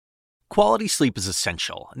Quality sleep is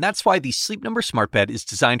essential, and that's why the Sleep Number Smart Bed is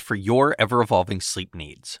designed for your ever-evolving sleep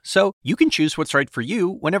needs. So you can choose what's right for you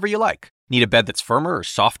whenever you like. Need a bed that's firmer or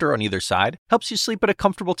softer on either side? Helps you sleep at a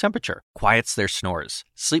comfortable temperature. Quiets their snores.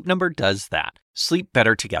 Sleep Number does that. Sleep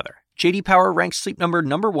better together. J.D. Power ranks Sleep Number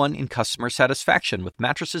 #1 in customer satisfaction with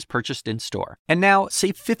mattresses purchased in-store. And now,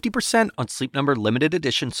 save 50% on Sleep Number limited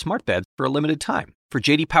edition smart beds for a limited time. For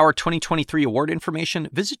J.D. Power 2023 award information,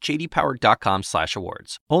 visit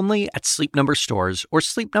jdpower.com/awards. Only at Sleep Number stores or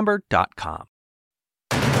sleepnumber.com.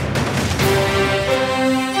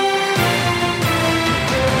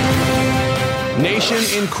 Nation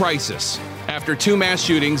in crisis. After 2 mass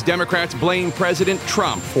shootings, Democrats blame President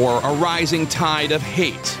Trump for a rising tide of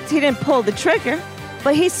hate. He didn't pull the trigger,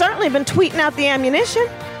 but he's certainly been tweeting out the ammunition.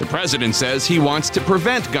 The president says he wants to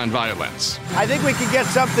prevent gun violence. I think we can get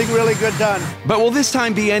something really good done. But will this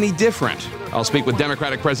time be any different? I'll speak with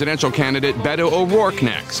Democratic presidential candidate Beto O'Rourke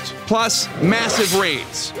next. Plus, massive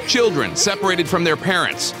raids. Children separated from their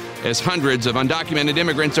parents as hundreds of undocumented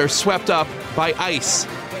immigrants are swept up by ICE.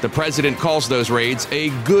 The president calls those raids a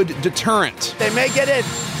good deterrent. They may get in,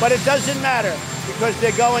 but it doesn't matter because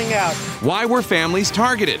they're going out. Why were families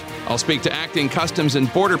targeted? I'll speak to Acting Customs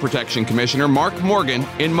and Border Protection Commissioner Mark Morgan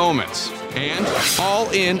in moments. And all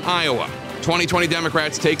in Iowa. 2020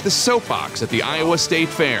 Democrats take the soapbox at the Iowa State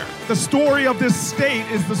Fair. The story of this state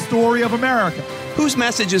is the story of America. Whose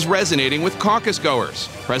message is resonating with caucus goers?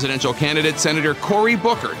 Presidential candidate Senator Cory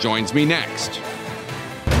Booker joins me next.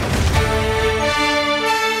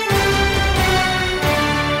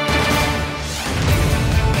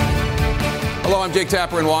 Hello, I'm Jake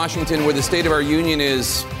Tapper in Washington, where the state of our union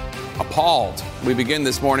is appalled. We begin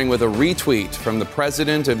this morning with a retweet from the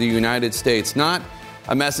President of the United States. Not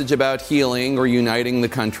a message about healing or uniting the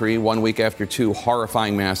country 1 week after 2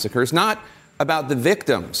 horrifying massacres. Not about the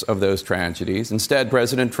victims of those tragedies. Instead,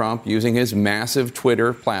 President Trump using his massive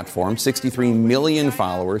Twitter platform, 63 million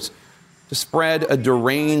followers, to spread a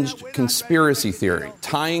deranged conspiracy theory,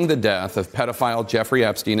 tying the death of pedophile Jeffrey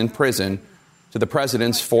Epstein in prison to the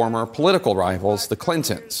president's former political rivals, the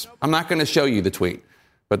Clintons. I'm not going to show you the tweet,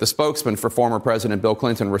 but the spokesman for former President Bill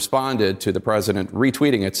Clinton responded to the president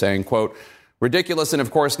retweeting it, saying, quote, "Ridiculous and of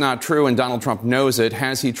course not true, and Donald Trump knows it.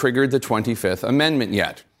 Has he triggered the 25th Amendment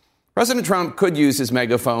yet?" President Trump could use his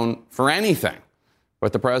megaphone for anything,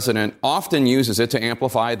 but the president often uses it to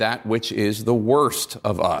amplify that which is the worst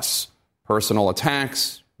of us: personal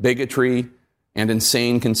attacks, bigotry, and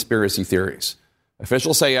insane conspiracy theories.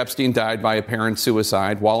 Officials say Epstein died by apparent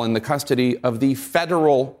suicide while in the custody of the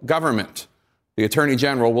federal government. The Attorney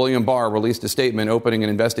General, William Barr, released a statement opening an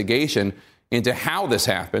investigation into how this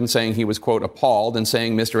happened, saying he was, quote, appalled, and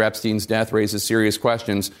saying Mr. Epstein's death raises serious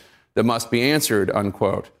questions that must be answered,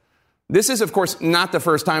 unquote. This is, of course, not the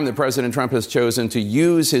first time that President Trump has chosen to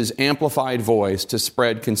use his amplified voice to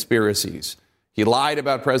spread conspiracies. He lied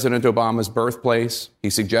about President Obama's birthplace.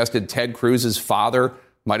 He suggested Ted Cruz's father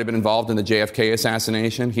might have been involved in the JFK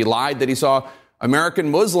assassination. He lied that he saw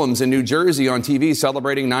American Muslims in New Jersey on TV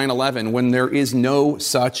celebrating 9/11 when there is no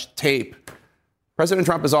such tape. President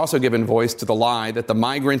Trump has also given voice to the lie that the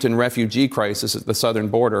migrant and refugee crisis at the southern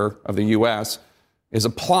border of the U.S. is a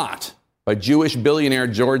plot by Jewish billionaire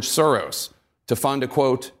George Soros to fund a,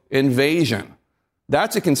 quote, invasion.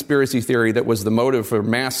 That's a conspiracy theory that was the motive for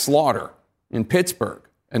mass slaughter in Pittsburgh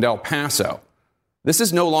and El Paso. This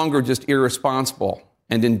is no longer just irresponsible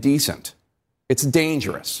and indecent. It's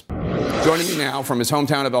dangerous. Joining me now from his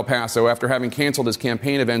hometown of El Paso after having canceled his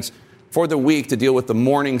campaign events for the week to deal with the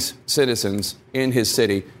mourning's citizens in his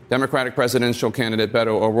city, Democratic presidential candidate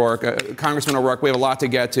Beto O'Rourke. Congressman O'Rourke, we have a lot to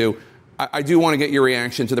get to. I do want to get your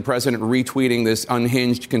reaction to the president retweeting this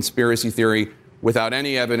unhinged conspiracy theory without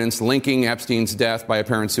any evidence linking Epstein's death by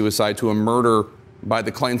apparent suicide to a murder by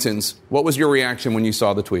the Clintons. What was your reaction when you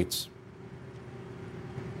saw the tweets?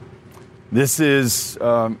 This is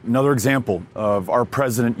another example of our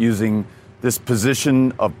president using this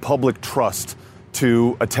position of public trust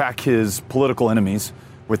to attack his political enemies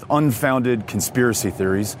with unfounded conspiracy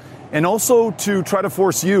theories, and also to try to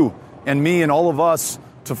force you and me and all of us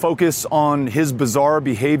to focus on his bizarre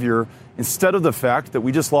behavior instead of the fact that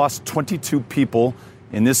we just lost 22 people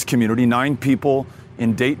in this community, 9 people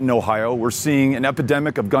in Dayton, Ohio. We're seeing an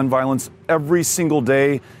epidemic of gun violence every single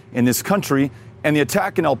day in this country. And the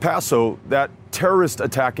attack in El Paso, that terrorist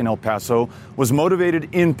attack in El Paso, was motivated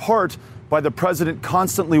in part by the president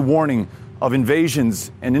constantly warning of invasions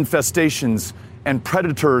and infestations and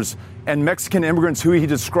predators and Mexican immigrants who he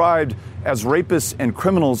described as rapists and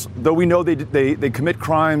criminals, though we know they commit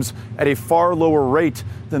crimes at a far lower rate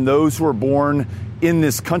than those who are born in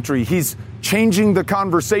this country. He's changing the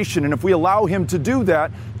conversation. And if we allow him to do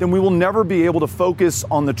that, then we will never be able to focus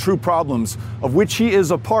on the true problems of which he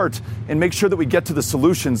is a part and make sure that we get to the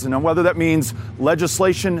solutions. And whether that means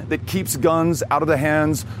legislation that keeps guns out of the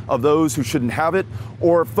hands of those who shouldn't have it,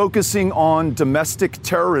 or focusing on domestic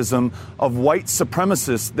terrorism of white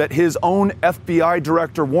supremacists that his own FBI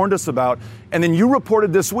director warned us about. And then you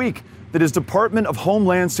reported this week that his Department of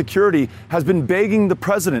Homeland Security has been begging the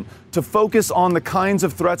president to focus on the kinds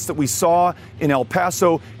of threats that we saw in El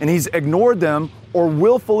Paso, and he's ignored them or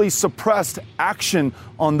willfully suppressed action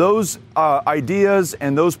on those ideas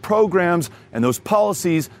and those programs and those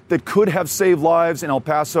policies that could have saved lives in El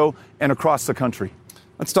Paso and across the country.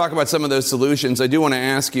 Let's talk about some of those solutions. I do want to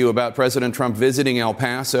ask you about President Trump visiting El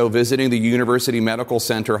Paso, visiting the University Medical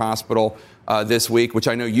Center Hospital this week, which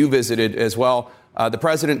I know you visited as well. The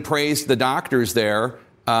president praised the doctors there,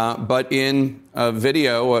 but in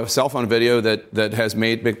a cell phone video that has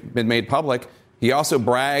been made public, he also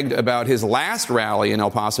bragged about his last rally in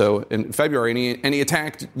El Paso in February, and he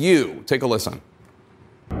attacked you. Take a listen.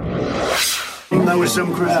 That was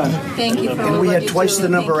some crowd. Thank you for and we had twice the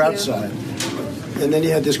number outside. And then you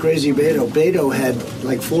had this crazy Beto. Beto had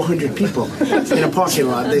like 400 people in a parking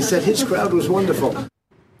lot. They said his crowd was wonderful.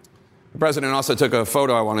 The president also took a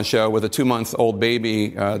photo I want to show with a 2-month-old baby.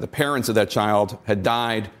 The parents of that child had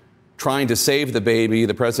died trying to save the baby.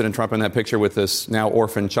 The President Trump in that picture with this now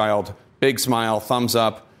orphaned child. Big smile, thumbs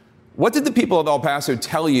up. What did the people of El Paso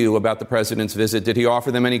tell you about the president's visit? Did he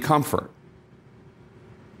offer them any comfort?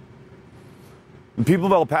 The people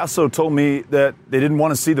of El Paso told me that they didn't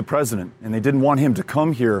want to see the president and they didn't want him to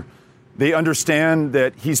come here. They understand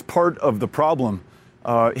that he's part of the problem.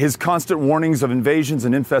 His constant warnings of invasions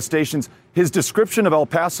and infestations, his description of El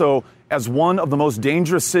Paso as one of the most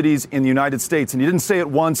dangerous cities in the United States. And he didn't say it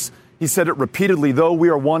once, he said it repeatedly, though we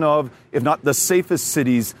are one of, if not the safest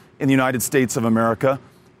cities in the United States of America,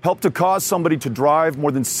 helped to cause somebody to drive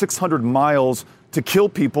more than 600 miles to kill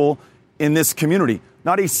people in this community.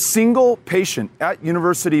 Not a single patient at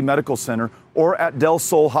University Medical Center or at Del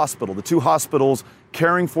Sol Hospital, the two hospitals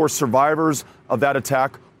caring for survivors of that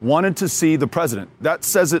attack, wanted to see the president. That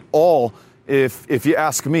says it all, if you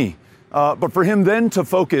ask me. But for him then to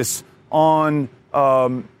focus on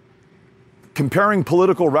comparing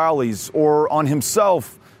political rallies or on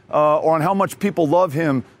himself or on how much people love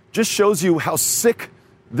him just shows you how sick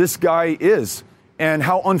this guy is and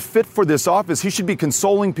how unfit for this office. He should be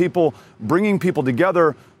consoling people, bringing people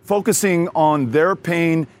together, focusing on their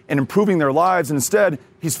pain and improving their lives. And instead,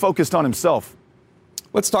 he's focused on himself.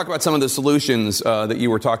 Let's talk about some of the solutions that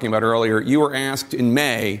you were talking about earlier. You were asked in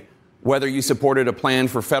May whether you supported a plan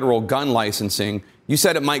for federal gun licensing. You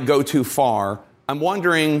said it might go too far. I'm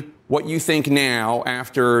wondering what you think now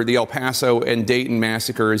after the El Paso and Dayton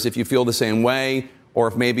massacres, if you feel the same way, or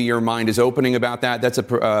if maybe your mind is opening about that. That's a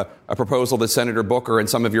proposal that Senator Booker and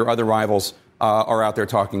some of your other rivals are out there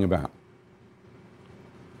talking about.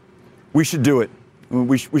 We should do it.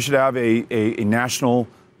 We should have a national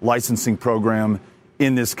licensing program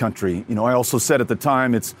in this country. You know, I also said at the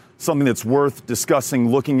time it's something that's worth discussing,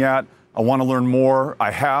 looking at. I want to learn more. I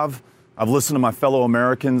have. I've listened to my fellow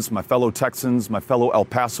Americans, my fellow Texans, my fellow El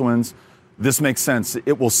Pasoans. This makes sense.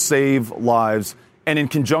 It will save lives. And in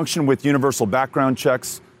conjunction with universal background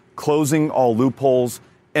checks, closing all loopholes,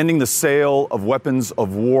 ending the sale of weapons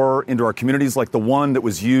of war into our communities like the one that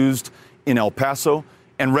was used in El Paso,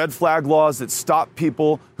 and red flag laws that stop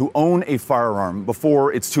people who own a firearm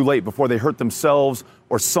before it's too late, before they hurt themselves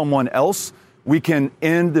or someone else, we can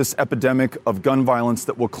end this epidemic of gun violence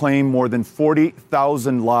that will claim more than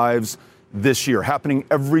 40,000 lives this year, happening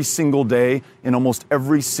every single day in almost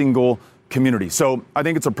every single community. So I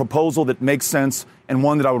think it's a proposal that makes sense and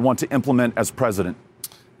one that I would want to implement as president.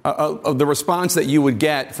 The response that you would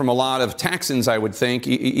get from a lot of Texans, I would think,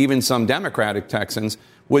 even some Democratic Texans,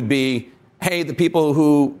 would be, hey, the people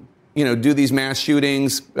who, do these mass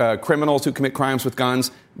shootings, criminals who commit crimes with guns,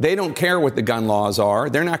 they don't care what the gun laws are.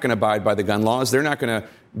 They're not going to abide by the gun laws. They're not going to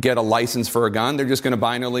get a license for a gun. They're just going to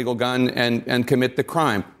buy an illegal gun and commit the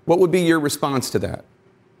crime. What would be your response to that?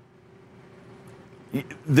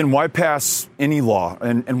 Then why pass any law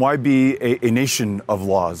and why be a nation of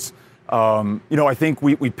laws? I think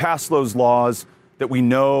we pass those laws that we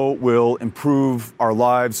know will improve our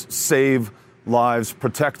lives, save lives,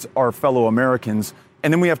 protect our fellow Americans,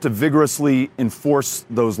 and then we have to vigorously enforce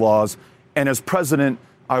those laws. And as president,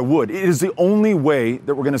 I would. It is the only way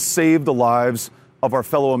that we're going to save the lives of our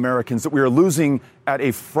fellow Americans that we are losing at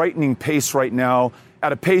a frightening pace right now,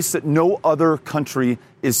 at a pace that no other country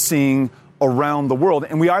is seeing around the world.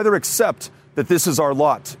 And we either accept that this is our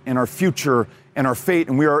lot and our future and our fate,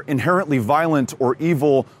 and we are inherently violent or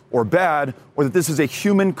evil or bad, or that this is a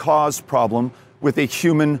human-caused problem with a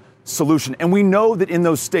human solution. And we know that in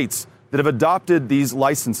those states that have adopted these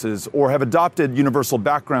licenses or have adopted universal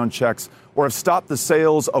background checks or have stopped the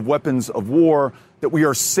sales of weapons of war, that we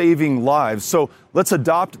are saving lives. So let's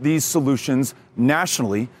adopt these solutions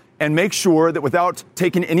nationally and make sure that without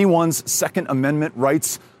taking anyone's Second Amendment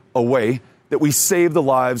rights away, that we save the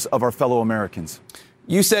lives of our fellow Americans.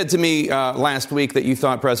 You said to me last week that you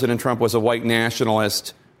thought President Trump was a white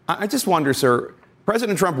nationalist. I just wonder, sir,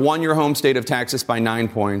 President Trump won your home state of Texas by 9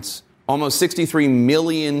 points. Almost 63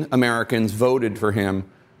 million Americans voted for him.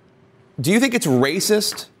 Do you think it's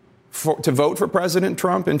racist to vote for President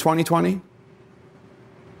Trump in 2020?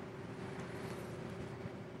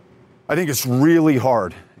 I think it's really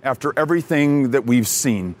hard after everything that we've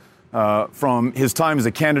seen, from his time as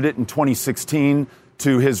a candidate in 2016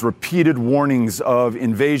 to his repeated warnings of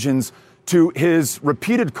invasions to his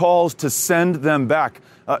repeated calls to send them back,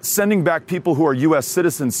 sending back people who are U.S.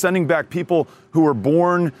 citizens, sending back people who were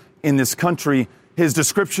born in this country, his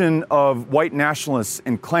description of white nationalists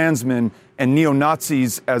and Klansmen and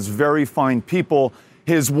neo-Nazis as very fine people,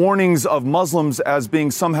 his warnings of Muslims as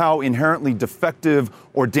being somehow inherently defective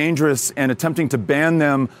or dangerous and attempting to ban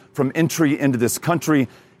them from entry into this country,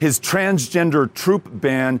 his transgender troop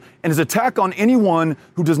ban, and his attack on anyone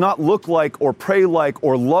who does not look like or pray like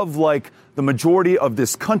or love like the majority of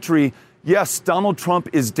this country. Yes, Donald Trump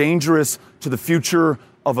is dangerous to the future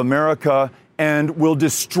of America and will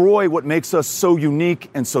destroy what makes us so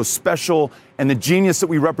unique and so special and the genius that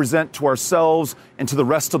we represent to ourselves and to the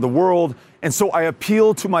rest of the world. And so I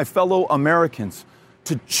appeal to my fellow Americans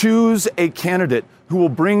to choose a candidate who will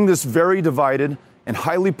bring this very divided and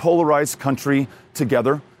highly polarized country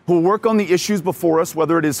together, who will work on the issues before us,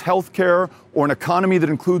 whether it is health care or an economy that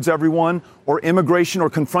includes everyone, or immigration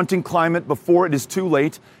or confronting climate before it is too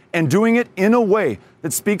late, and doing it in a way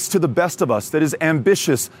that speaks to the best of us, that is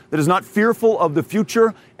ambitious, that is not fearful of the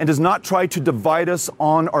future, and does not try to divide us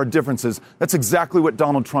on our differences. That's exactly what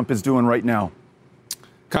Donald Trump is doing right now.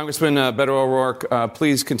 Congressman Beto O'Rourke,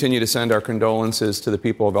 please continue to send our condolences to the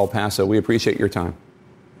people of El Paso. We appreciate your time.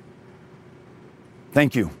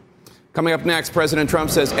 Thank you. Coming up next, President Trump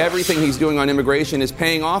says everything he's doing on immigration is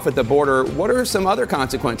paying off at the border. What are some other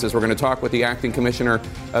consequences? We're going to talk with the acting commissioner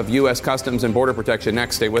of U.S. Customs and Border Protection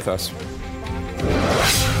next. Stay with us.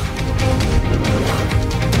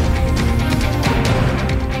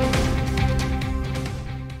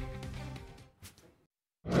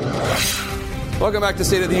 Welcome back to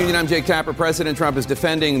State of the Union. I'm Jake Tapper. President Trump is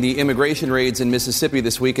defending the immigration raids in Mississippi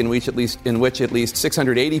this week, in which at least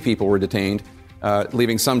 680 people were detained,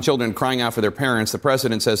 leaving some children crying out for their parents. The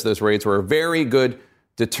president says those raids were a very good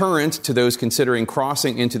deterrent to those considering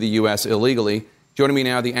crossing into the U.S. illegally. Joining me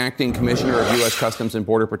now, the acting commissioner of U.S. Customs and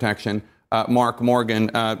Border Protection, Mark Morgan.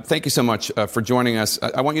 Thank you so much for joining us.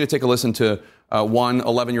 I want you to take a listen to one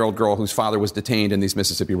 11-year-old girl whose father was detained in these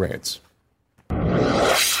Mississippi raids.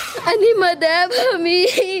 I need my dad for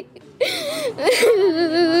me.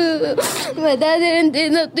 My dad didn't do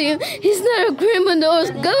nothing. He's not a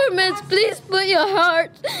criminal. Governments, please put your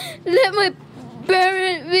heart. Let my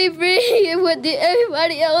parents be free with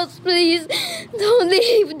everybody else, please. Don't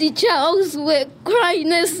leave the child with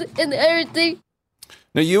cryiness and everything.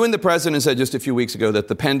 Now, you and the president said just a few weeks ago that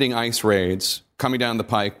the pending ICE raids coming down the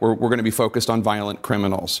pike were going to be focused on violent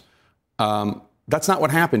criminals. That's not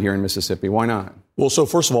what happened here in Mississippi. Why not? Well, so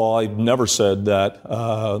first of all, I never said that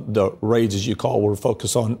the raids, as you call, were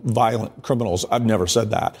focused on violent criminals. I've never said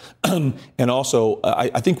that. And also,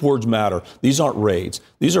 I think words matter. These aren't raids.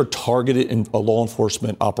 These are targeted law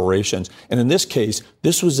enforcement operations. And in this case,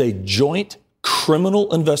 this was a joint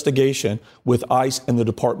criminal investigation with ICE and the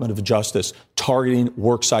Department of Justice targeting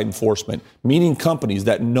worksite enforcement, meaning companies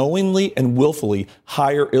that knowingly and willfully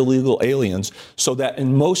hire illegal aliens so that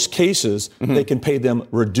in most cases they can pay them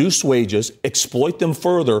reduced wages, exploit them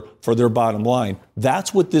further for their bottom line.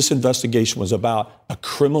 That's what this investigation was about, a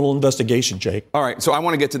criminal investigation, Jake. All right, so I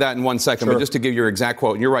want to get to that in 1 second, Sure. But just to give your exact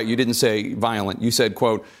quote, and you're right, you didn't say violent. You said,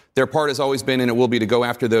 quote, their part has always been and it will be to go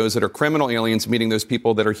after those that are criminal aliens, meaning those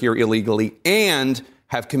people that are here illegally and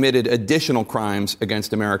have committed additional crimes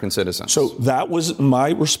against American citizens. So that was my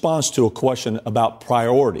response to a question about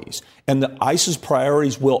priorities. And the ICE's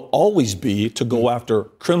priorities will always be to go after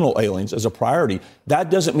criminal aliens as a priority. That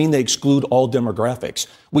doesn't mean they exclude all demographics.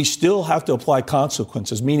 We still have to apply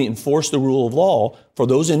consequences, meaning enforce the rule of law for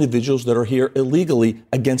those individuals that are here illegally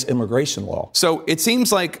against immigration law. So it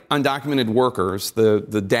seems like undocumented workers, the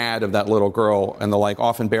dad of that little girl and the like,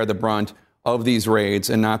 often bear the brunt of these raids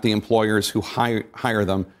and not the employers who hire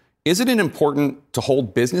them. Is it important to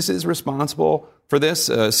hold businesses responsible for this?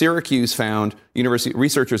 Researchers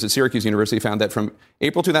at Syracuse University found that from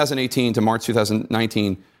April 2018 to March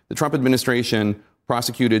 2019, the Trump administration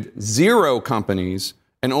prosecuted 0 companies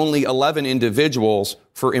and only 11 individuals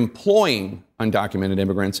for employing undocumented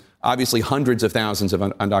immigrants. Obviously, hundreds of thousands of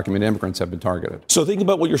undocumented immigrants have been targeted. So think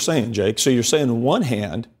about what you're saying, Jake. So you're saying on one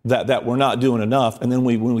hand that we're not doing enough, and then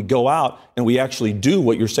when we go out and we actually do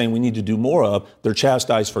what you're saying we need to do more of, they're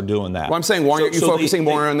chastised for doing that. Well, I'm saying, why aren't you focusing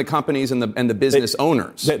more on the companies and the business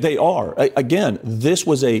owners? They are. Again, this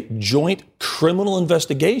was a joint criminal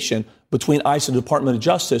investigation between ICE and the Department of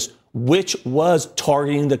Justice, which was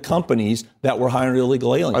targeting the companies that were hiring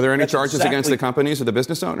illegal aliens. Are there any charges against the companies or the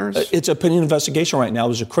business owners? It's a pending investigation right now.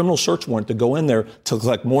 There's a criminal search warrant to go in there to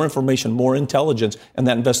collect more information, more intelligence, and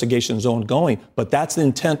that investigation is ongoing. But that's the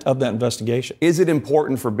intent of that investigation. Is it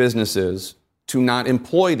important for businesses to not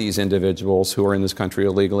employ these individuals who are in this country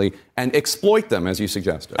illegally and exploit them, as you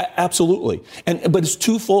suggested? Absolutely. But it's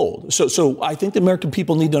twofold. So I think the American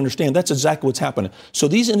people need to understand that's exactly what's happening. So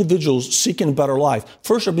these individuals seeking a better life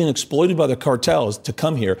first are being exploited by the cartels to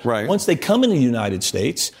come here. Right. Once they come into the United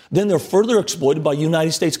States, then they're further exploited by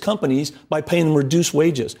United States companies by paying them reduced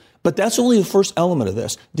wages. But that's only the first element of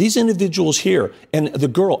this. These individuals here, and the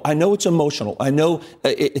girl, I know it's emotional. I know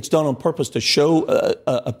it's done on purpose to show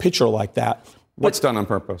a picture like that. What's done on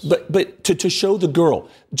purpose? But to show the girl,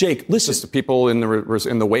 Jake, listen. Just people in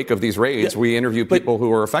the wake of these raids, we interview people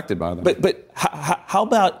who are affected by them. But how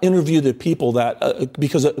about interview the people that,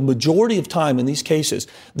 because a majority of time in these cases,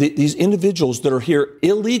 these individuals that are here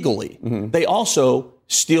illegally, they also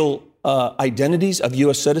steal identities of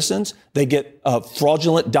U.S. citizens. They get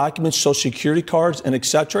fraudulent documents, Social Security cards, and et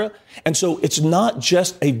cetera. And so it's not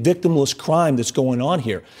just a victimless crime that's going on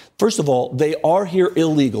here. First of all, they are here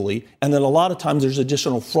illegally, and then a lot of times there's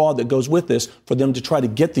additional fraud that goes with this for them to try to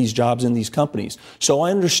get these jobs in these companies. So I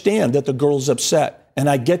understand that the girl's upset, and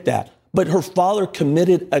I get that. But her father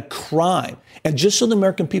committed a crime. And just so the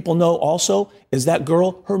American people know also, is that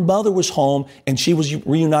girl, her mother was home, and she was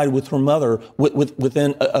reunited with her mother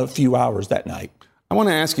within a few hours that night. I want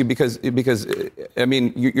to ask you, because I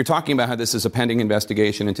mean, you're talking about how this is a pending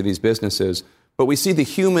investigation into these businesses, but we see the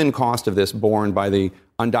human cost of this borne by the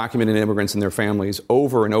undocumented immigrants and their families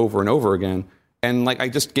over and over and over again. And like I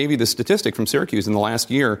just gave you the statistic from Syracuse in the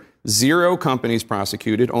last year, 0 companies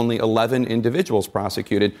prosecuted, only 11 individuals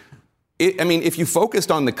prosecuted. I mean, if you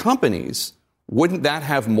focused on the companies, wouldn't that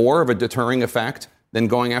have more of a deterring effect than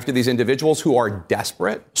going after these individuals who are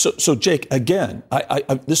desperate? So Jake, again,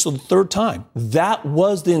 this is the third time. That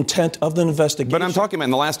was the intent of the investigation. But I'm talking about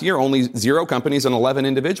in the last year, only 0 companies and 11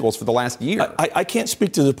 individuals for the last year. I can't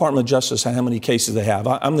speak to the Department of Justice on how many cases they have.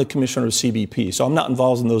 I'm the commissioner of CBP, so I'm not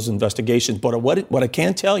involved in those investigations. But what I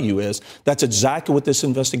can tell you is that's exactly what this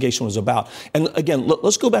investigation was about. And again,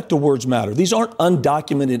 let's go back to words matter. These aren't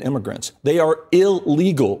undocumented immigrants. They are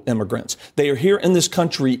illegal immigrants. They are here in this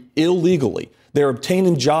country illegally. They're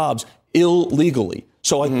obtaining jobs illegally.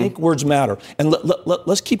 So I think words matter. And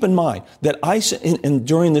let's keep in mind that ICE,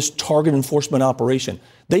 during this target enforcement operation,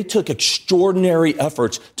 they took extraordinary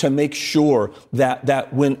efforts to make sure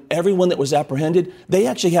that when everyone that was apprehended, they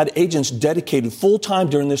actually had agents dedicated full-time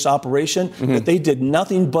during this operation, that they did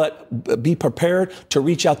nothing but be prepared to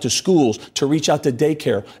reach out to schools, to reach out to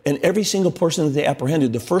daycare. And every single person that they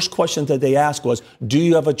apprehended, the first question that they asked was, do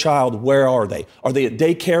you have a child? Where are they? Are they at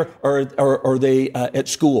daycare or are they at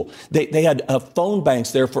school? They had phone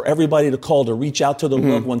banks there for everybody to call to reach out to their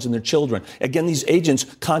loved ones and their children. Again, these agents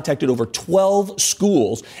contacted over 12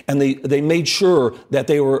 schools, and they made sure that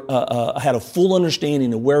they were had a full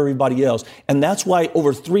understanding of where everybody else. And that's why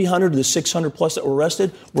over 300 of the 600 plus that were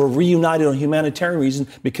arrested were reunited on humanitarian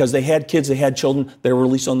reasons, because they had kids, they had children, they were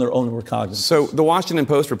released on their own recognizance. So the Washington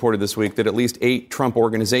Post reported this week that at least 8 Trump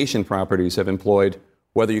Organization properties have employed,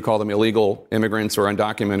 whether you call them illegal immigrants or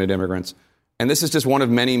undocumented immigrants. And this is just one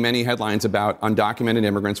of many, many headlines about undocumented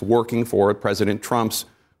immigrants working for President Trump's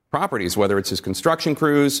properties, whether it's his construction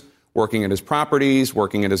crews, working at his properties,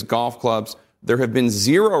 working at his golf clubs. There have been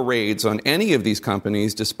 0 raids on any of these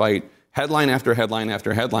companies, despite headline after headline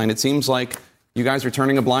after headline. It seems like you guys are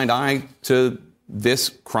turning a blind eye to this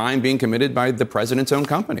crime being committed by the president's own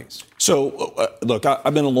companies. So, look,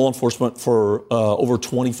 I've been in law enforcement for over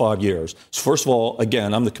 25 years. So first of all,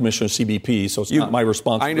 again, I'm the commissioner of CBP, so it's not my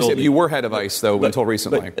responsibility. I understand. You were head of ICE, though, until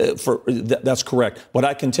recently. That's correct. What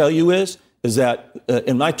I can tell you is is that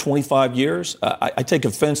in my 25 years, I take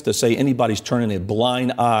offense to say anybody's turning a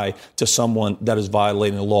blind eye to someone that is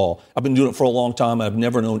violating the law. I've been doing it for a long time. I've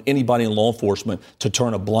never known anybody in law enforcement to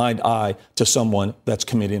turn a blind eye to someone that's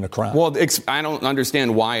committing a crime. Well, I don't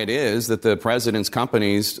understand why it is that the president's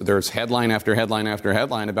companies, there's headline after headline after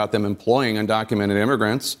headline about them employing undocumented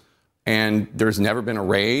immigrants. And there's never been a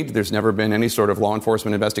raid. There's never been any sort of law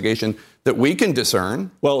enforcement investigation that we can discern.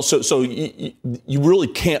 Well, so you really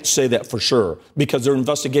can't say that for sure, because there are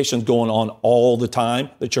investigations going on all the time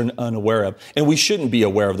that you're unaware of. And we shouldn't be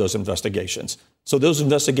aware of those investigations. So those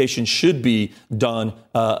investigations should be done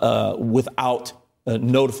without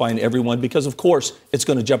notifying everyone, because, of course, it's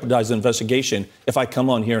going to jeopardize the investigation if I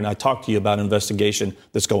come on here and I talk to you about an investigation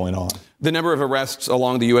that's going on. The number of arrests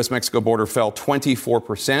along the U.S.-Mexico border fell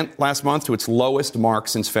 24% last month to its lowest mark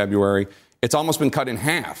since February. It's almost been cut in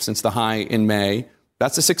half since the high in May.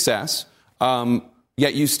 That's a success.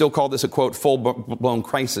 Yet you still call this a, quote, full-blown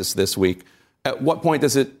crisis this week. At what point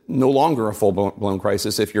is it no longer a full-blown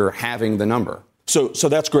crisis if you're halving the number? So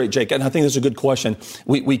that's great, Jake. And I think that's a good question.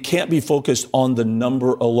 We can't be focused on the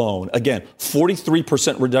number alone. Again,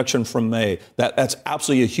 43% reduction from May. That's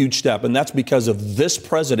absolutely a huge step. And that's because of this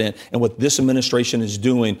president and what this administration is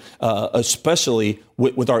doing, especially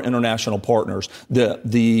with our international partners.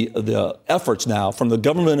 The efforts now from the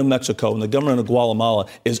government of Mexico and the government of Guatemala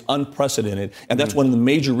is unprecedented. And that's one of the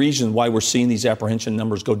major reasons why we're seeing these apprehension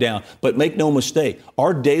numbers go down. But make no mistake,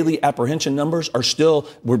 our daily apprehension numbers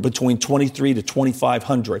we're between 23 to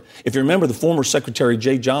 2,500. If you remember, the former Secretary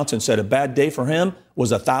Jay Johnson said a bad day for him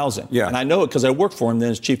was 1,000. Yeah. And I know it because I worked for him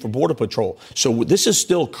then as Chief of Border Patrol. So this is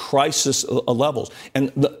still crisis levels.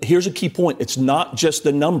 And here's a key point. It's not just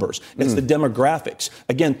the numbers. It's the demographics.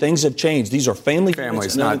 Again, things have changed. These are families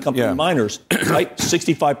and unaccompanied minors, right?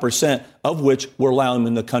 65% of which we're allowing them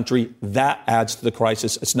in the country. That adds to the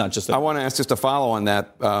crisis. It's not just I want to ask just a follow on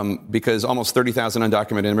that, because almost 30,000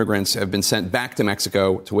 undocumented immigrants have been sent back to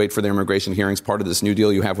Mexico to wait for their immigration hearings, part of this new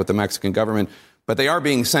deal you have with the Mexican government. But they are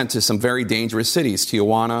being sent to some very dangerous cities,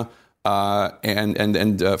 Tijuana,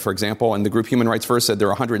 for example. And the group Human Rights First said there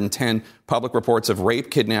are 110 public reports of rape,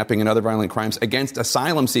 kidnapping, and other violent crimes against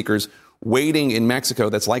asylum seekers waiting in Mexico.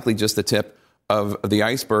 That's likely just the tip of the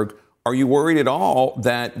iceberg. Are you worried at all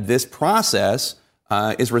that this process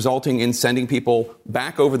is resulting in sending people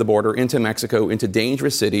back over the border into Mexico, into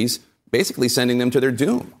dangerous cities, basically sending them to their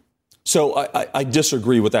doom? So I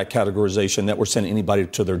disagree with that categorization that we're sending anybody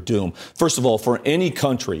to their doom. First of all, for any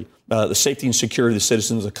country, the safety and security of the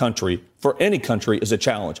citizens of the country, for any country, is a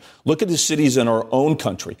challenge. Look at the cities in our own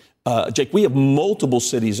country. Jake, we have multiple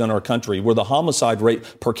cities in our country where the homicide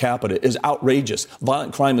rate per capita is outrageous.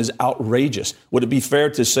 Violent crime is outrageous. Would it be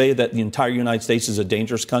fair to say that the entire United States is a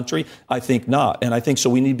dangerous country? I think not. And I think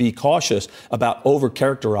so we need to be cautious about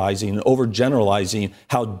over-characterizing and over-generalizing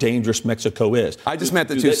how dangerous Mexico is. I just meant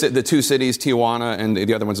the two cities, Tijuana, and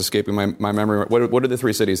the other one's escaping my memory. What are the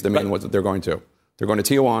three cities, the main ones that they're going to? They're going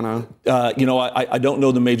to Tijuana. I don't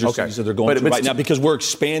know the major cities that they're going to right now because we're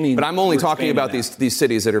expanding. But I'm only talking about these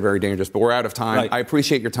cities that are very dangerous. But we're out of time. Right. I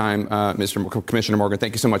appreciate your time, Mr. Commissioner Morgan.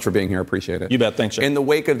 Thank you so much for being here. I appreciate it. You bet. Thanks, sir. In the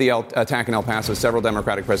wake of the attack in El Paso, several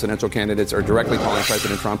Democratic presidential candidates are directly calling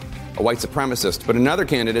President Trump a white supremacist. But another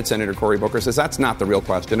candidate, Senator Cory Booker, says that's not the real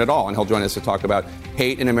question at all. And he'll join us to talk about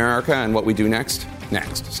hate in America and what we do next.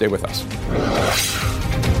 Stay with us.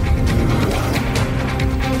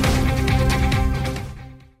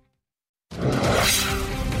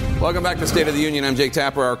 Welcome back to State of the Union. I'm Jake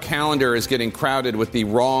Tapper. Our calendar is getting crowded with the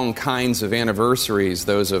wrong kinds of anniversaries,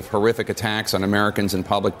 those of horrific attacks on Americans in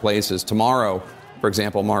public places. Tomorrow, for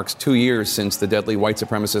example, marks 2 years since the deadly white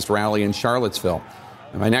supremacist rally in Charlottesville.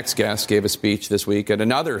 And my next guest gave a speech this week at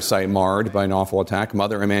another site marred by an awful attack,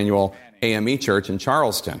 Mother Emanuel AME Church in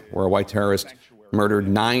Charleston, where a white terrorist murdered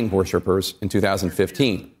 9 worshipers in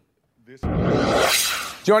 2015.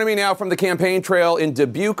 Joining me now from the campaign trail in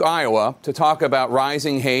Dubuque, Iowa, to talk about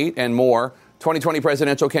rising hate and more, 2020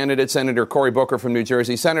 presidential candidate Senator Cory Booker from New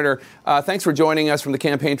Jersey. Senator, thanks for joining us from the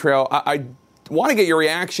campaign trail. I want to get your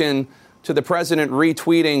reaction to the president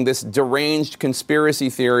retweeting this deranged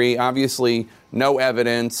conspiracy theory, obviously no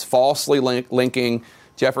evidence, falsely linking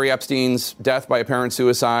Jeffrey Epstein's death by apparent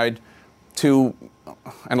suicide to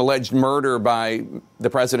an alleged murder by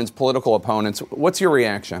the president's political opponents. What's your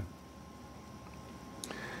reaction?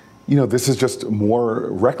 You know, this is just more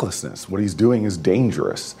recklessness. What he's doing is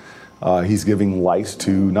dangerous. He's giving life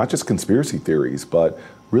to not just conspiracy theories, but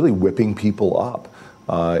really whipping people up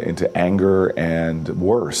into anger and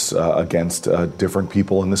worse against different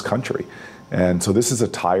people in this country. And so this is a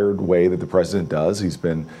tired way that the president does. He's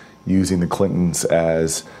been using the Clintons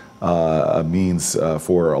as means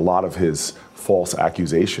for a lot of his false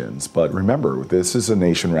accusations. But remember, this is a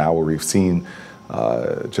nation now where we've seen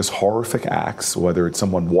just horrific acts, whether it's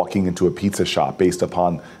someone walking into a pizza shop based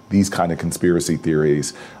upon these kind of conspiracy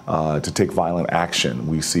theories to take violent action.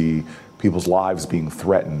 We see people's lives being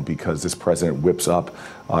threatened because this president whips up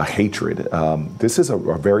hatred. This is a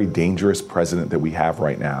very dangerous president that we have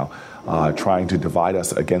right now, trying to divide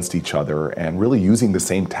us against each other and really using the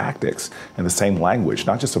same tactics and the same language,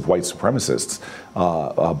 not just of white supremacists,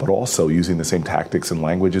 but also using the same tactics and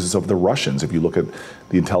languages of the Russians. If you look at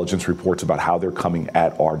the intelligence reports about how they're coming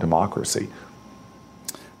at our democracy.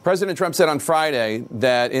 President Trump said on Friday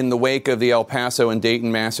that in the wake of the El Paso and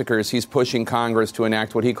Dayton massacres, he's pushing Congress to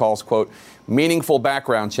enact what he calls, quote, meaningful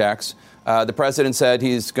background checks. The president said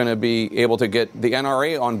he's going to be able to get the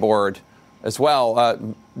NRA on board as well.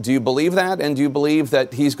 Do you believe that? And do you believe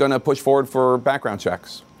that he's going to push forward for background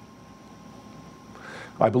checks?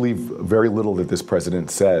 I believe very little that this president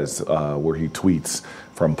says, where he tweets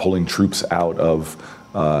from pulling troops out of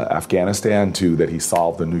Afghanistan to that he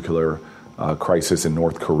solved the nuclear crisis in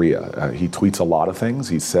North Korea. He tweets a lot of things.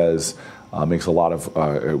 He says, makes a lot of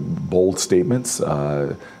bold statements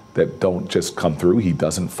that don't just come through. He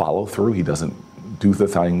doesn't follow through. He doesn't do the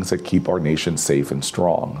things that keep our nation safe and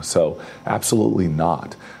strong. So absolutely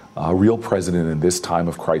not. A real president in this time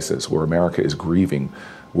of crisis where America is grieving,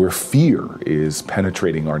 where fear is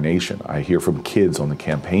penetrating our nation. I hear from kids on the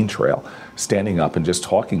campaign trail standing up and just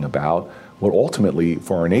talking about what ultimately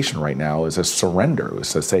for our nation right now is a surrender.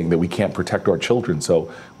 It's a saying that we can't protect our children,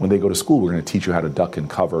 so when they go to school, we're going to teach you how to duck and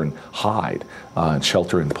cover and hide and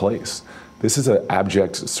shelter in place. This is an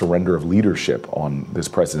abject surrender of leadership on this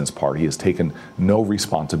president's part. He has taken no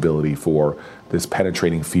responsibility for this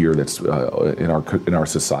penetrating fear that's in our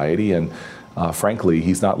society, and frankly,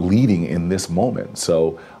 he's not leading in this moment.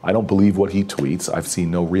 So I don't believe what he tweets. I've seen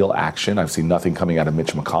no real action. I've seen nothing coming out of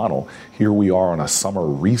Mitch McConnell. Here we are on a summer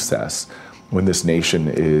recess when this nation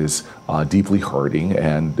is deeply hurting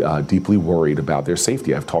and deeply worried about their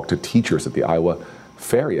safety. I've talked to teachers at the Iowa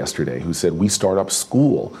Fair yesterday who said we start up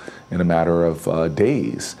school in a matter of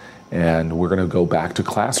days, and we're going to go back to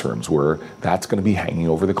classrooms where that's going to be hanging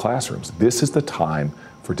over the classrooms. This is the time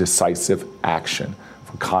for decisive action,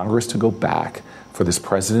 for Congress to go back, for this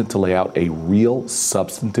president to lay out a real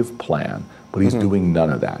substantive plan, but he's doing none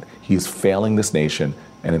of that. He's failing this nation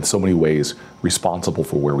and in so many ways responsible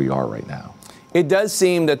for where we are right now. It does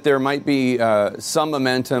seem that there might be some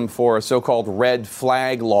momentum for a so-called red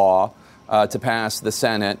flag law to pass the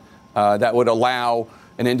Senate that would allow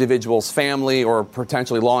an individual's family or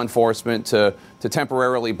potentially law enforcement to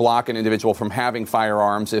temporarily block an individual from having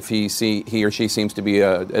firearms if he or she seems to be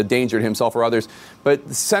a danger to himself or others.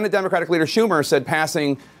 But Senate Democratic leader Schumer said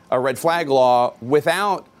passing a red flag law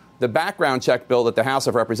without the background check bill that the House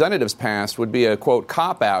of Representatives passed would be a, quote,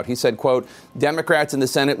 cop-out. He said, quote, Democrats in the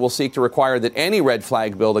Senate will seek to require that any red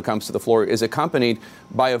flag bill that comes to the floor is accompanied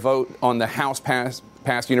by a vote on the House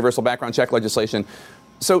passed universal background check legislation.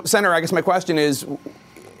 So, Senator, I guess my question is,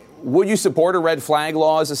 would you support a red flag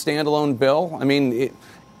law as a standalone bill? I mean,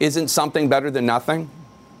 isn't something better than nothing?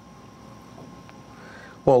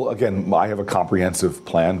 Well, again, I have a comprehensive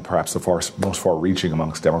plan, perhaps the most far-reaching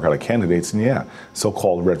amongst Democratic candidates, and yeah,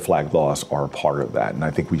 so-called red flag laws are a part of that, and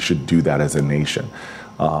I think we should do that as a nation.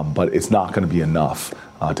 But it's not going to be enough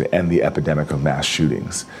to end the epidemic of mass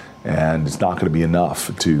shootings, and it's not going to be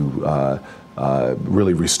enough to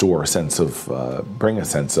really restore a sense of, bring a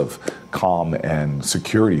sense of calm and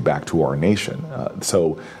security back to our nation.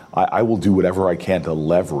 So I will do whatever I can to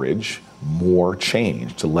leverage more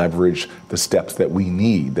change, to leverage the steps that we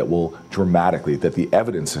need that will dramatically, that the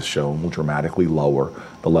evidence has shown will dramatically lower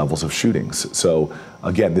the levels of shootings. So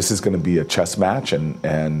again, this is going to be a chess match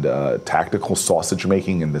and tactical sausage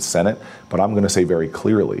making in the Senate, but I'm going to say very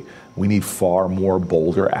clearly, we need far more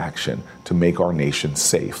bolder action to make our nation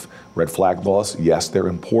safe. Red flag laws, yes, they're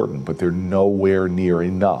important, but they're nowhere near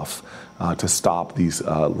enough to stop these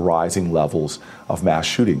rising levels of mass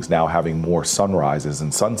shootings. Now having more sunrises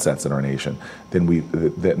and sunsets in our nation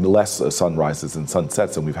than less sunrises and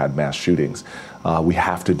sunsets than we've had mass shootings. We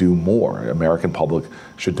have to do more. American public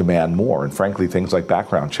should demand more. And frankly, things like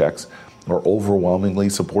background checks are overwhelmingly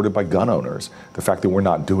supported by gun owners. The fact that we're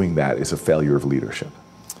not doing that is a failure of leadership.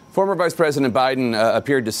 Former Vice President Biden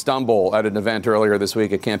appeared to stumble at an event earlier this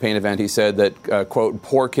week, a campaign event. He said that, quote,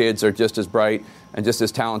 poor kids are just as bright and just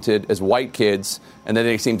as talented as white kids. And then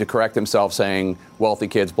he seemed to correct himself, saying wealthy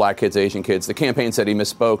kids, black kids, Asian kids. The campaign said he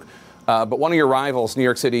misspoke. But one of your rivals, New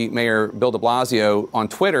York City Mayor Bill de Blasio, on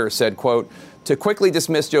Twitter said, quote, to quickly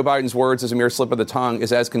dismiss Joe Biden's words as a mere slip of the tongue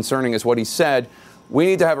is as concerning as what he said. we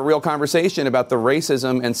need to have a real conversation about the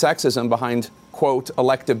racism and sexism behind, quote,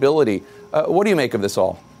 electability. What do you make of this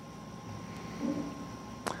all?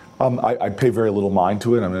 I pay very little mind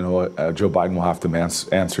to it. I mean, Joe Biden will have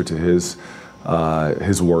to answer to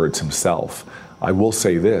his words himself. I will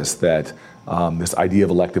say this, that this idea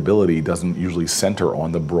of electability doesn't usually center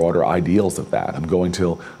on the broader ideals of that. I'm going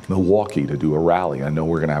to Milwaukee to do a rally. I know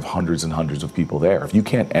we're going to have hundreds and hundreds of people there. If you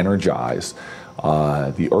can't energize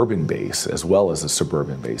the urban base as well as the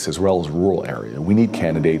suburban base, as well as rural area, we need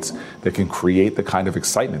candidates that can create the kind of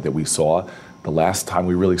excitement that we saw the last time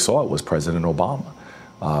we really saw it was President Obama.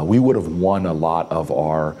 We would have won a lot of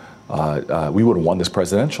we would have won this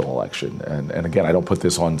presidential election. And again, I don't put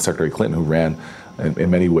this on Secretary Clinton, who ran, in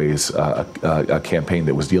many ways, a campaign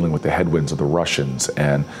that was dealing with the headwinds of the Russians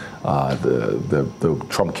and the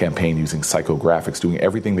Trump campaign using psychographics, doing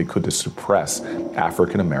everything they could to suppress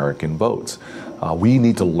African-American votes. We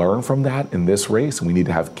need to learn from that in this race, and we need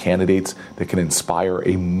to have candidates that can inspire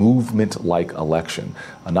a movement-like election.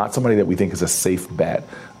 Not somebody that we think is a safe bet,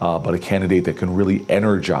 but a candidate that can really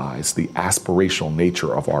energize the aspirational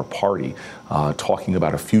nature of our party, talking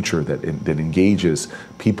about a future that engages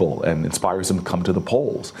people and inspires them to come to the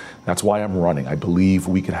polls. That's why I'm running. I believe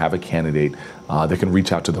we can have a candidate that can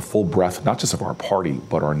reach out to the full breadth, not just of our party,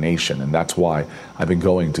 but our nation. And that's why I've been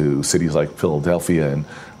going to cities like Philadelphia and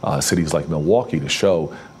cities like Milwaukee to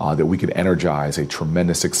show that we can energize a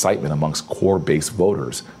tremendous excitement amongst core base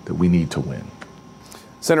voters that we need to win.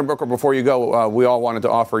 Senator Booker, before you go, we all wanted to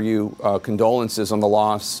offer you condolences on the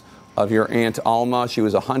loss of your Aunt Alma. She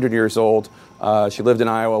was 100 years old. She lived in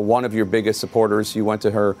Iowa, one of your biggest supporters. You went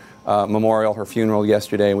to her memorial, her funeral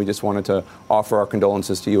yesterday, and we just wanted to offer our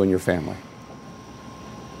condolences to you and your family.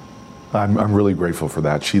 I'm really grateful for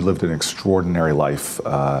that. She lived an extraordinary life,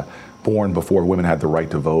 born before women had the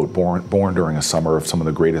right to vote, born during a summer of some of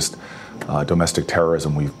the greatest domestic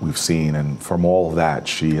terrorism we've seen. And from all of that,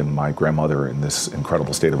 she and my grandmother in this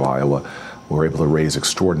incredible state of Iowa were able to raise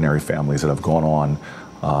extraordinary families that have gone on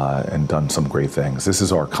and done some great things. This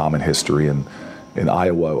is our common history. And in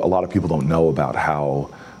Iowa, a lot of people don't know about how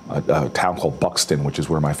a town called Buxton, which is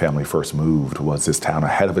where my family first moved, was this town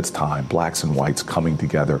ahead of its time, blacks and whites coming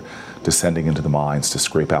together, descending into the mines to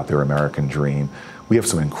scrape out their American dream. We have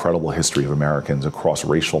some incredible history of Americans across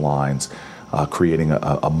racial lines, creating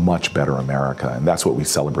a much better America. And that's what we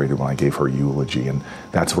celebrated when I gave her eulogy. And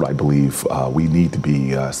that's what I believe we need to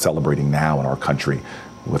be celebrating now in our country.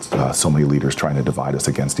 With so many leaders trying to divide us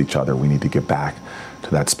against each other, we need to get back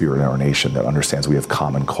to that spirit in our nation that understands we have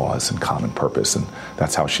common cause and common purpose. And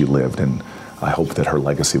that's how she lived. And I hope that her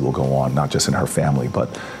legacy will go on, not just in her family, but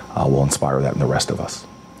will inspire that in the rest of us.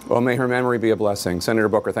 Well, may her memory be a blessing. Senator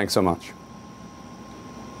Booker, thanks so much.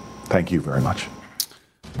 Thank you very much.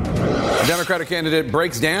 A Democratic candidate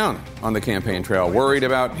breaks down on the campaign trail, worried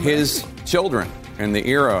about his children in the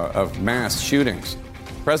era of mass shootings.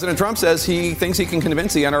 President Trump says he thinks he can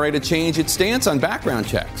convince the NRA to change its stance on background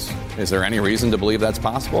checks. Is there any reason to believe that's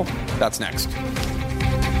possible? That's next.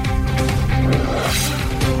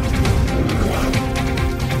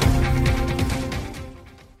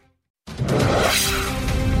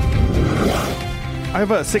 I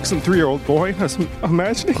have a 6 and 3-year-old boy. I was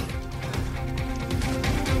imagining.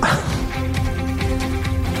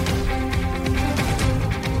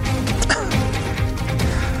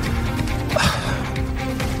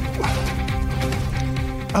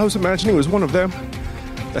 I was imagining it was one of them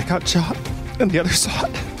that got shot and the other saw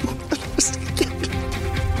it.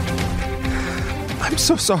 I'm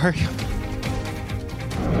so sorry.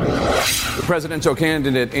 The presidential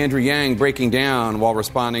candidate, Andrew Yang, breaking down while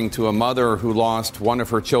responding to a mother who lost one of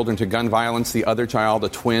her children to gun violence. The other child, a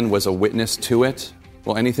twin, was a witness to it.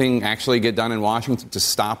 Will anything actually get done in Washington to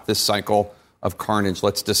stop this cycle of carnage?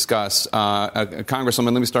 Let's discuss.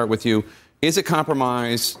 Congresswoman, let me start with you. Is a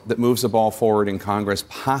compromise that moves the ball forward in Congress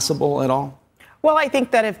possible at all? Well, I think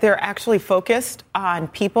that if they're actually focused on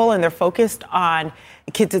people and they're focused on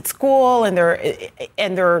kids at school and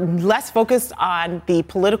they're less focused on the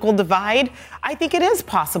political divide, I think it is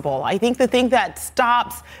possible. I think the thing that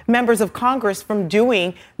stops members of Congress from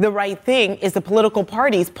doing the right thing is the political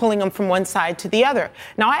parties pulling them from one side to the other.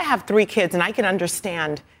 Now, I have 3 kids, and I can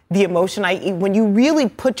understand the emotion. When you really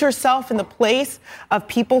put yourself in the place of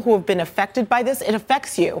people who have been affected by this, it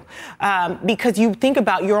affects you because you think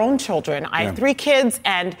about your own children. I have 3 kids,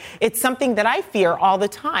 and it's something that I fear all the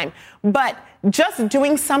time. But just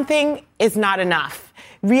doing something is not enough.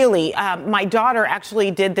 really, my daughter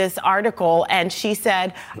actually did this article, and she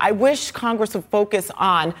said, I wish Congress would focus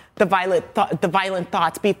on the violent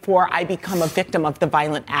thoughts before I become a victim of the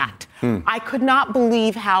violent act. I could not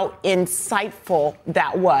believe how insightful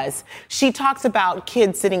that was. She talks about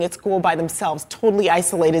kids sitting at school by themselves, totally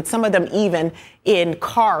isolated, some of them even in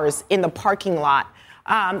cars in the parking lot.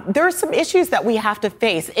 There are some issues that we have to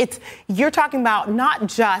face. You're talking about not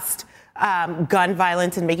just gun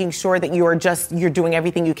violence and making sure that you're doing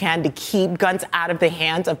everything you can to keep guns out of the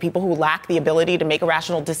hands of people who lack the ability to make a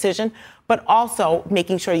rational decision, but also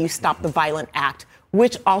making sure you stop the violent act,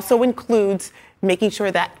 which also includes making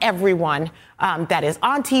sure that everyone that is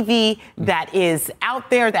on TV, that is out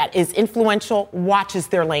there, that is influential, watches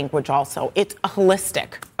their language also. It's a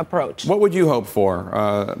holistic approach. What would you hope for,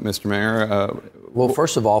 Mr. Mayor? Well,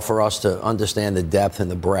 first of all, for us to understand the depth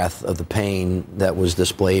and the breadth of the pain that was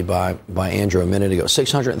displayed by Andrew a minute ago.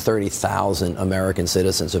 630,000 American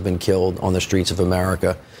citizens have been killed on the streets of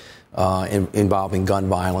America involving gun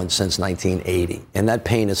violence since 1980. And that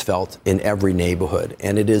pain is felt in every neighborhood.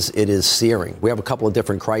 And it is searing. We have a couple of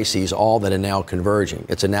different crises, all that are now converging.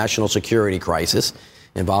 It's a national security crisis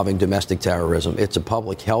involving domestic terrorism. It's a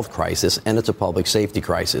public health crisis, and it's a public safety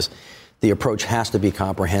crisis. The approach has to be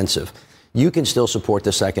comprehensive. You can still support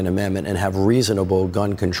the Second Amendment and have reasonable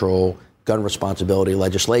gun control, gun responsibility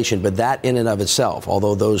legislation, but that in and of itself,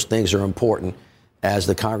 although those things are important, as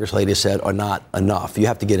the Congress lady said, are not enough. You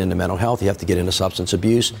have to get into mental health. You have to get into substance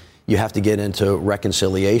abuse. You have to get into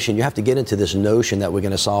reconciliation. You have to get into this notion that we're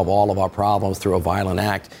going to solve all of our problems through a violent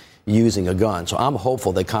act using a gun. So I'm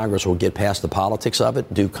hopeful that Congress will get past the politics of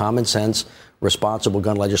it, do common sense, responsible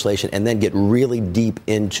gun legislation, and then get really deep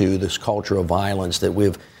into this culture of violence that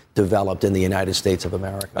we've developed in the United States of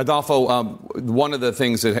America. Adolfo, one of the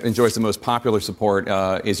things that enjoys the most popular support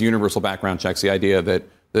is universal background checks, the idea that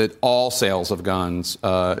all sales of guns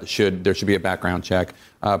there should be a background check.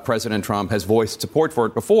 President Trump has voiced support for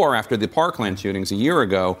it before after the Parkland shootings a year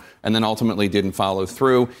ago and then ultimately didn't follow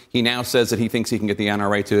through. He now says that he thinks he can get the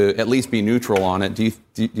NRA to at least be neutral on it. Do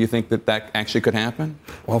you think that actually could happen?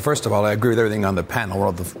 Well, first of all, I agree with everything on the panel.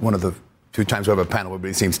 One of the two times we have a panel,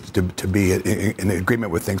 everybody seems to be in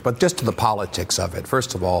agreement with things. But just to the politics of it,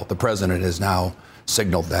 first of all, the president has now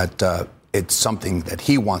signaled that it's something that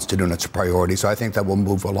he wants to do and it's a priority. So I think that will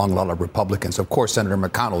move along a lot of Republicans. Of course, Senator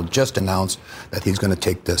McConnell just announced that he's going to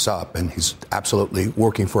take this up, and he's absolutely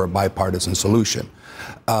working for a bipartisan solution.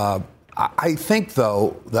 I think,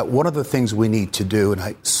 though, that one of the things we need to do, and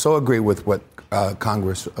I so agree with what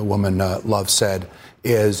Congresswoman Love said,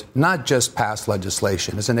 is not just pass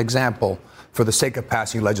legislation. As an example, for the sake of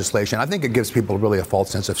passing legislation, I think it gives people really a false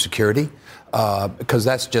sense of security because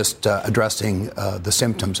that's just addressing the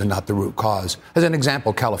symptoms and not the root cause. As an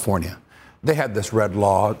example, California. They had this red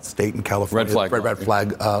law, state in California, red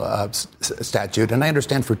flag statute, and I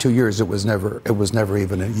understand for 2 years it was never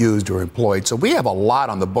even used or employed. So we have a lot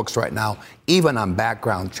on the books right now, even on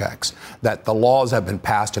background checks, that the laws have been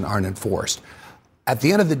passed and aren't enforced. At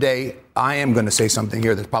the end of the day, I am going to say something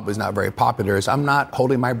here that probably is not very popular, is I'm not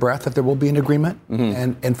holding my breath that there will be an agreement.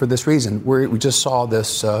 Mm-hmm. And for this reason, we just saw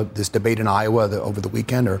this debate in Iowa over the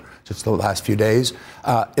weekend or just the last few days.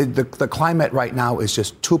 The climate right now is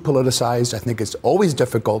just too politicized. I think it's always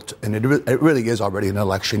difficult, and it really is already an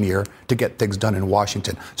election year, to get things done in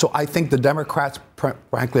Washington. So I think the Democrats,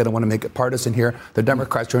 frankly, I don't want to make it partisan here, the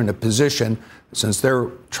Democrats are in a position, since they're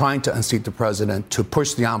trying to unseat the president, to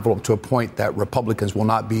push the envelope to a point that Republicans will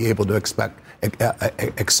not be able to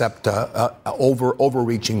accept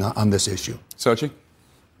overreaching on this issue. Sochi?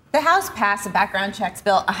 The House passed a background checks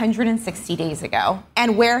bill 160 days ago.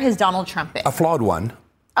 And where has Donald Trump been? A flawed one.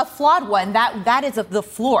 A flawed one. That is the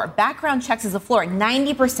floor. Background checks is the floor.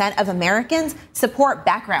 90% of Americans support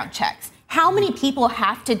background checks. How many people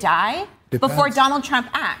have to die before Donald Trump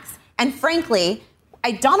acts? And frankly,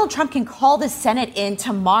 Donald Trump can call the Senate in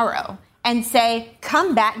tomorrow and say,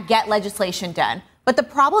 come back, get legislation done. But the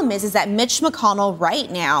problem is that Mitch McConnell right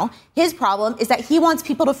now, his problem is that he wants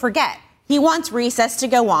people to forget. He wants recess to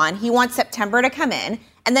go on. He wants September to come in.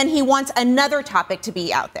 And then he wants another topic to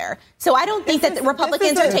be out there. So I don't think that the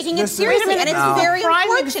Republicans are taking it seriously. And it's very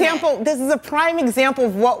unfortunate. This is a prime example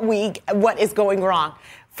of what is going wrong.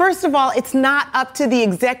 First of all, it's not up to the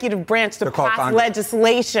executive branch to pass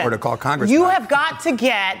legislation. Or to call Congress. You have got to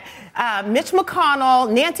get Mitch McConnell,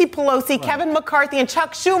 Nancy Pelosi, Kevin McCarthy, and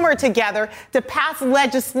Chuck Schumer together to pass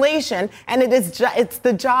legislation. And it's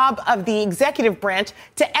the job of the executive branch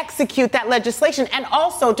to execute that legislation and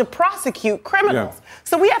also to prosecute criminals. Yeah.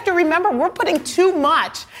 So we have to remember we're putting too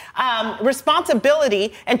much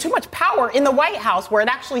responsibility and too much power in the White House where it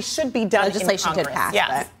actually should be done. Legislation in Congress. did pass.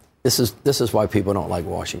 Yes. This is why people don't like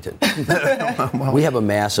Washington. We have a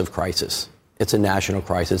massive crisis. It's a national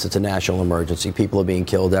crisis. It's a national emergency. People are being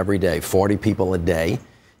killed every day, 40 people a day.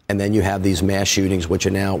 And then you have these mass shootings, which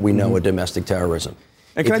are now, we know, are domestic terrorism.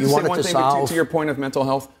 And can I just say one thing to your point of mental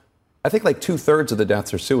health? I think like 2/3 of the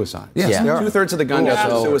deaths are suicides. Yes, 2/3 of the gun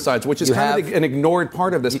deaths are suicides, which is kind of an ignored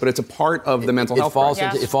part of this, but it's a part of the mental health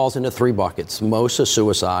crisis. It falls into three buckets. Most are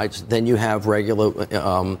suicides. Then you have regular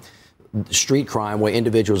street crime where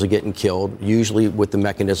individuals are getting killed, usually with the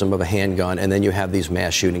mechanism of a handgun, and then you have these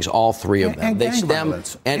mass shootings. All three of them. And gang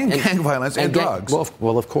violence. And gang violence and drugs.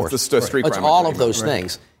 Well, of course. It's the street crime. It's all of those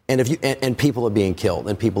things. And and people are being killed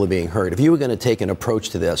and people are being hurt. If you were going to take an approach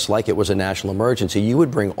to this like it was a national emergency, you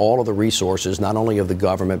would bring all of the resources, not only of the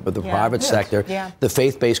government, but the private sector, the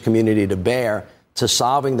faith-based community to bear to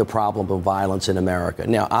solving the problem of violence in America.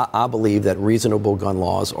 Now, I believe that reasonable gun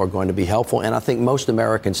laws are going to be helpful, and I think most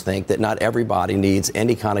Americans think that not everybody needs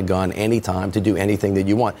any kind of gun anytime to do anything that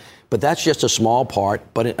you want. But that's just a small part,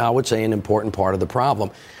 but I would say an important part of the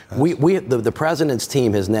problem. The president's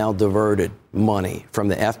team has now diverted money from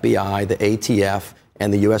the FBI, the ATF,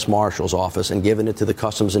 and the U.S. Marshal's Office and given it to the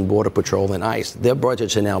Customs and Border Patrol and ICE. Their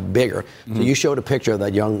budgets are now bigger. So you showed a picture of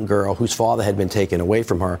that young girl whose father had been taken away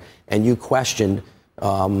from her, and you questioned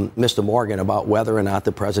Mr. Morgan about whether or not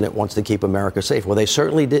the president wants to keep America safe. Well, they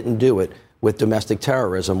certainly didn't do it with domestic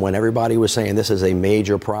terrorism when everybody was saying this is a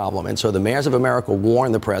major problem. And so the mayors of America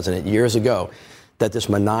warned the president years ago that this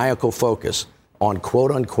maniacal focus on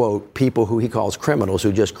quote-unquote people who he calls criminals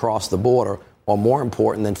who just crossed the border are more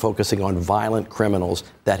important than focusing on violent criminals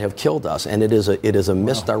that have killed us. And it is a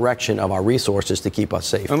misdirection of our resources to keep us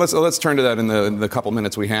safe. And let's turn to that in the couple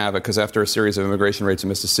minutes we have, because after a series of immigration raids in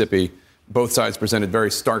Mississippi, both sides presented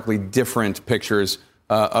very starkly different pictures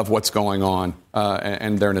of what's going on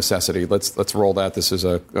and their necessity. Let's roll that. This is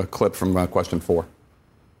a clip from question 4.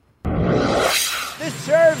 This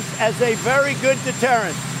serves as a very good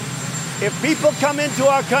deterrent. If people come into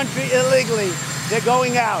our country illegally, they're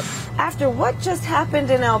going out. After what just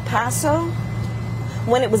happened in El Paso,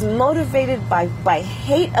 when it was motivated by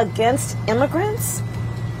hate against immigrants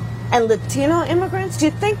and Latino immigrants, do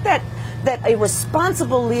you think that a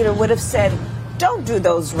responsible leader would have said, don't do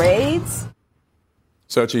those raids?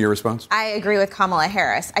 Sochi, your response? I agree with Kamala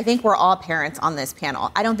Harris. I think we're all parents on this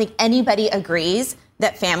panel. I don't think anybody agrees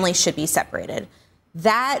that families should be separated.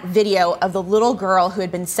 That video of the little girl who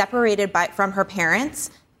had been separated from her parents,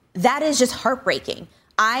 that is just heartbreaking.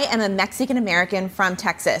 I am a Mexican American from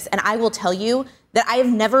Texas, and I will tell you that I have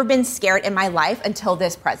never been scared in my life until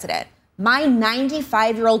this president. My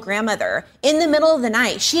 95-year-old grandmother, in the middle of the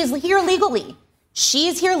night, she is here legally.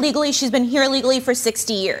 She's here legally. She's been here legally for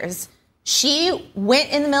 60 years. She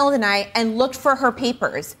went in the middle of the night and looked for her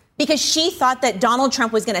papers because she thought that Donald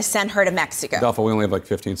Trump was going to send her to Mexico. Adolfo, we only have like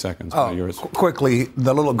 15 seconds. Quickly,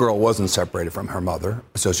 the little girl wasn't separated from her mother,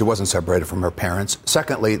 so she wasn't separated from her parents.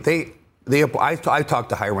 Secondly, I talked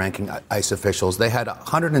to high-ranking ICE officials. They had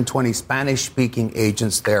 120 Spanish-speaking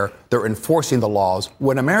agents there. They're enforcing the laws.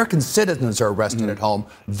 When American citizens are arrested at home,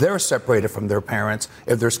 they're separated from their parents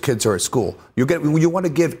if their kids are at school. You want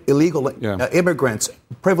to give illegal immigrants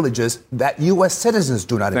privileges that U.S. citizens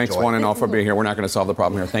do not enjoy. Thanks, one and all, for being here. We're not going to solve the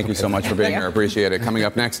problem here. Thank you so much for being here. Appreciate it. Coming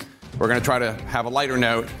up next, we're going to try to have a lighter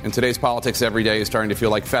note. And today's politics every day is starting to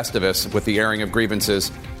feel like Festivus with the airing of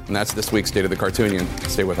grievances. And that's this week's State of the Cartoonian.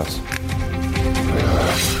 Stay with us.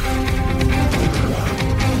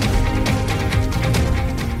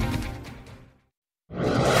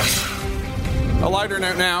 A lighter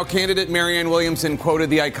note now. Candidate Marianne Williamson quoted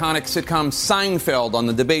the iconic sitcom Seinfeld on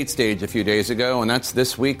the debate stage a few days ago, and that's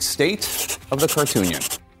this week's State of the Cartoonian.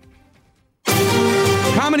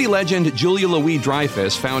 Comedy legend Julia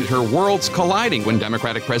Louis-Dreyfus found her worlds colliding when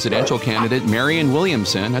Democratic presidential candidate Marianne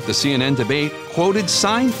Williamson at the CNN debate quoted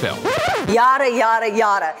Seinfeld. Yada, yada,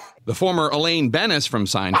 yada. The former Elaine Bennis from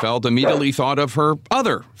Seinfeld immediately thought of her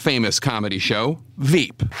other famous comedy show,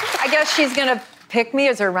 Veep. I guess she's going to pick me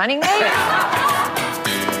as her running mate.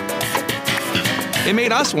 It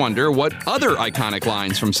made us wonder what other iconic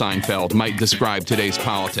lines from Seinfeld might describe today's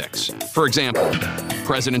politics. For example,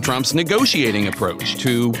 President Trump's negotiating approach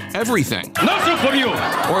to everything. Nothing from you!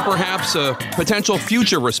 Or perhaps a potential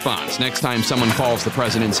future response next time someone calls the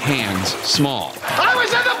president's hands small. I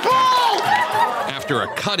was in the pool! After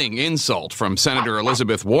a cutting insult from Senator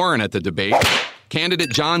Elizabeth Warren at the debate,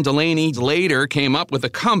 candidate John Delaney later came up with a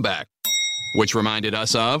comeback, which reminded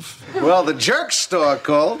us of... Well, the jerk store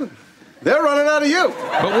called. They're running out of you.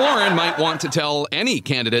 But Warren might want to tell any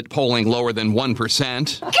candidate polling lower than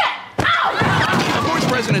 1%. Get out!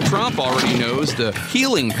 President Trump already knows the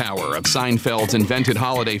healing power of Seinfeld's invented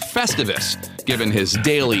holiday Festivus, given his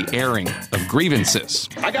daily airing of grievances.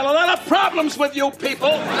 I got a lot of problems with you people.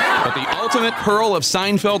 But the ultimate pearl of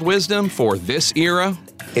Seinfeld wisdom for this era?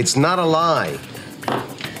 It's not a lie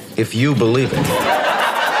if you believe it.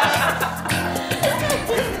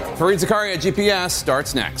 Fareed Zakaria, GPS,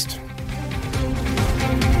 starts next.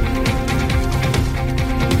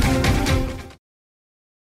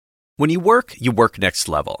 When you work next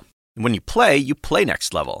level. And when you play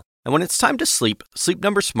next level. And when it's time to sleep, Sleep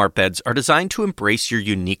Number smart beds are designed to embrace your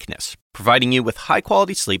uniqueness, providing you with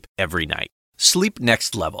high-quality sleep every night. Sleep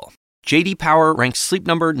next level. J.D. Power ranks Sleep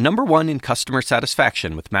Number #1 in customer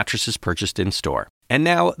satisfaction with mattresses purchased in-store. And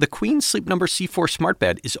now, the Queen Sleep Number C4 smart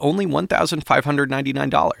bed is only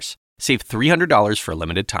 $1,599. Save $300 for a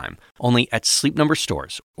limited time, only at Sleep Number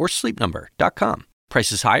stores or sleepnumber.com.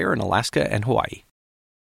 Prices higher in Alaska and Hawaii.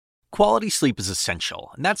 Quality sleep is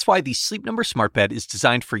essential, and that's why the Sleep Number smart bed is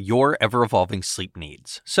designed for your ever-evolving sleep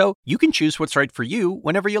needs. So you can choose what's right for you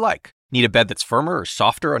whenever you like. Need a bed that's firmer or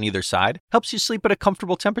softer on either side? Helps you sleep at a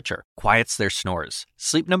comfortable temperature. Quiets their snores.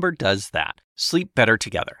 Sleep Number does that. Sleep better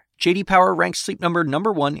together. J.D. Power ranks Sleep Number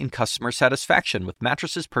 #1 in customer satisfaction with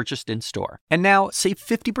mattresses purchased in-store. And now, save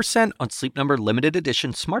 50% on Sleep Number limited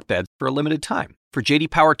edition smart beds for a limited time. For J.D.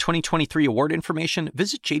 Power 2023 award information,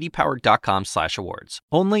 visit jdpower.com/awards.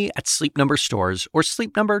 Only at Sleep Number stores or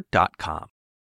sleepnumber.com.